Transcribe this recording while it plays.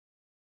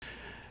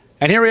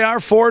And here we are,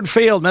 Ford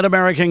Field,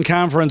 Mid-American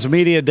Conference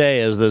Media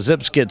Day, as the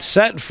Zips get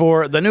set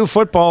for the new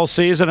football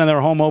season and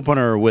their home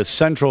opener with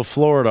Central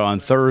Florida on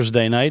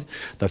Thursday night,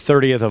 the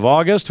 30th of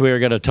August. We are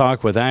going to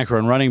talk with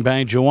Akron running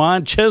back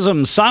Jawon,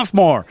 Chisholm,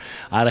 sophomore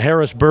out of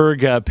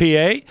Harrisburg,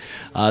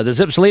 PA. The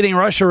Zips' leading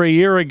rusher a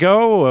year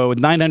ago with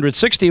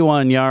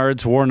 961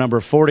 yards, wore number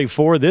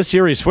 44. This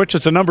year he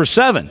switches to number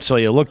 7, so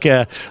you look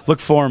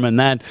for him in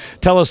that.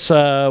 Tell us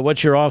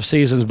what your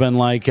off-season's been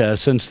like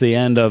since the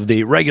end of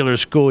the regular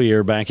school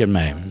year back in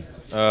May.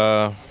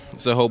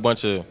 It's a whole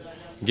bunch of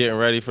getting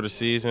ready for the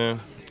season,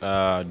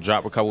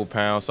 drop a couple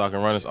pounds so I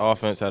can run this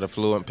offense at a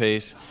fluent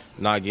pace,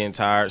 not getting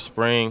tired.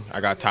 Spring,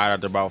 I got tired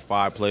after about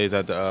 5 plays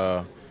at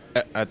the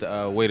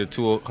weight of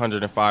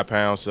 205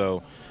 pounds,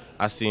 so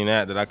I seen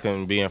that I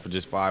couldn't be in for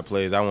just 5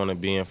 plays. I want to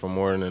be in for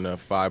more than a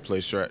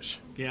 5-play stretch.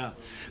 Yeah,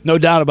 no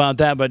doubt about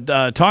that. But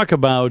talk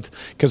about,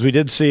 because we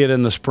did see it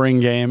in the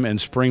spring game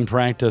and spring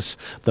practice,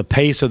 the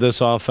pace of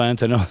this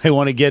offense. I know they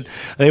want to get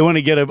a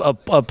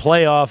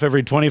playoff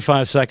every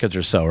 25 seconds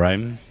or so, right?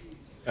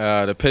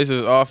 The pace of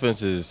this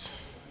offense is,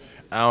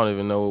 I don't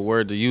even know what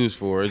word to use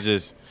for it. It's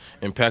just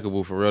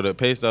impeccable for real. The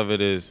pace of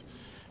it is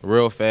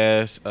real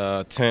fast,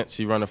 tense.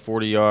 You run a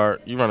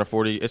 40-yard.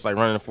 It's like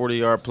running a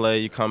 40-yard play.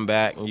 You come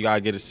back and you gotta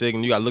get a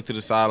signal. You gotta look to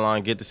the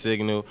sideline, get the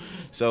signal.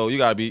 So you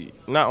gotta be.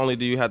 Not only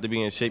do you have to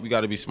be in shape, you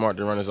gotta be smart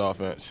to run this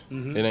offense.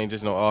 It ain't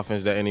just no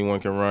offense that anyone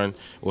can run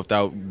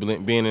without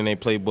being in a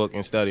playbook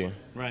and studying.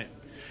 Right.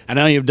 I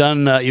know you've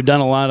done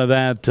a lot of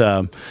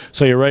that.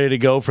 So you're ready to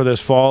go for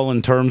this fall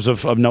in terms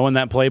of knowing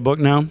that playbook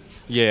now.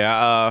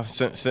 Yeah,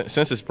 since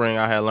the spring,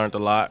 I had learned a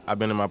lot. I've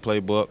been in my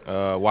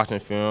playbook, watching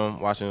film,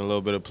 watching a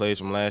little bit of plays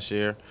from last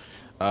year,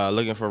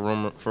 looking for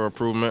room for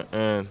improvement,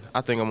 and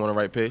I think I'm on the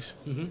right pace.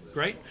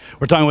 Great.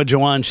 We're talking with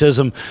Jawon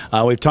Chisholm.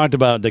 We've talked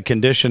about the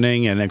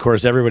conditioning, and, of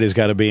course, everybody's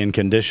got to be in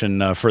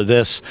condition for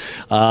this,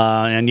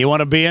 and you want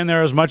to be in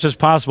there as much as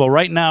possible.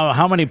 Right now,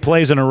 how many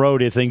plays in a row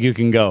do you think you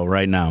can go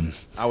right now?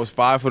 I was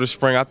 5 for the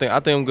spring. I think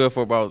I'm good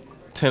for about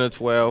 10 or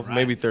 12, right.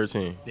 Maybe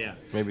 13. Yeah.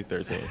 Maybe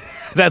 13.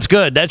 That's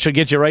good. That should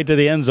get you right to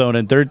the end zone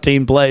in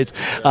 13 plays.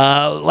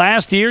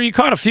 Last year, you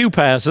caught a few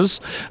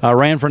passes,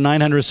 ran for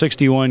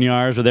 961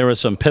 yards, but there was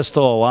some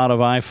pistol, a lot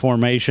of I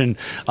formation.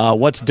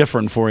 What's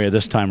different for you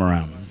this time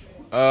around?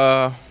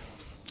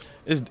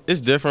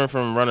 It's different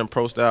from running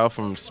pro style,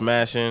 from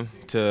smashing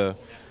to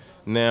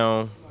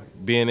now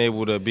being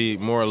able to be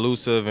more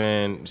elusive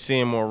and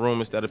seeing more room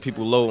instead of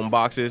people loading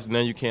boxes. Now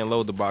you can't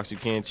load the box. You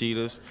can't cheat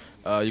us.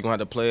 You're going to have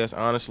to play us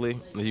honestly.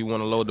 If you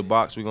want to load the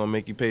box, we're going to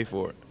make you pay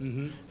for it.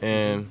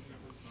 And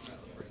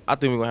I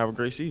think we're going to have a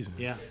great season.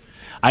 Yeah,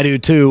 I do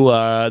too.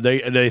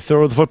 They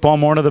throw the football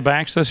more to the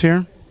backs this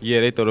year?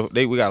 Yeah,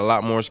 we got a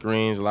lot more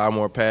screens, a lot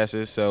more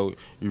passes, so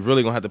you're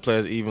really going to have to play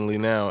us evenly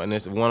now. And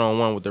it's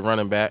one-on-one with the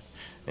running back.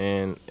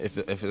 And if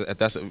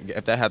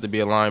that had to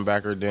be a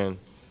linebacker, then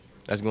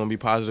that's going to be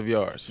positive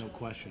yards. No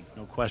question,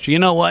 no question. You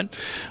know what?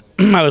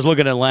 I was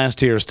looking at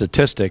last year's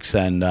statistics,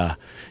 and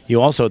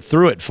you also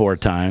threw it 4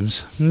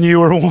 times. You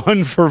were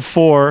 1 for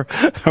 4.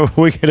 Are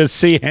we going to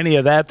see any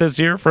of that this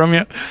year from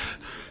you?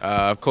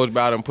 Coach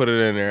Bowden put it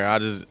in there. I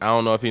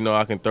don't know if he know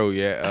I can throw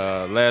yet.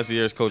 Last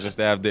year's coaching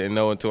staff didn't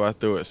know until I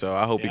threw it, so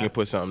I hope he can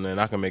put something in.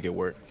 I can make it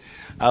work.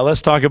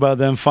 Let's talk about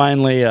them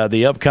finally.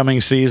 The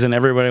upcoming season,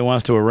 everybody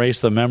wants to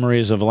erase the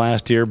memories of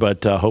last year,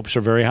 but hopes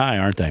are very high,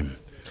 aren't they?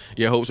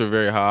 Yeah, hopes are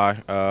very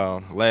high.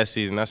 Last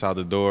season, that's out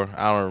the door.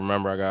 I don't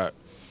remember.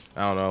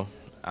 I don't know.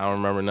 I don't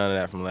remember none of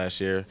that from last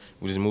year.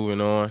 We're just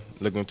moving on,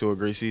 looking to a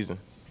great season.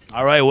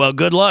 All right, well,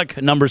 good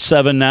luck. Number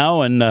 7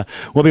 now, and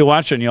we'll be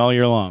watching you all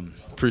year long.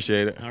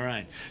 Appreciate it. All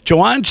right.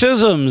 Jawon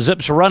Chisholm,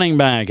 Zips running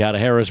back out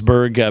of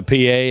Harrisburg, PA,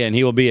 and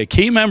he will be a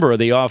key member of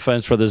the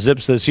offense for the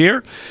Zips this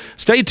year.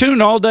 Stay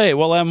tuned all day.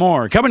 We'll have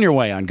more coming your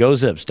way on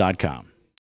GoZips.com.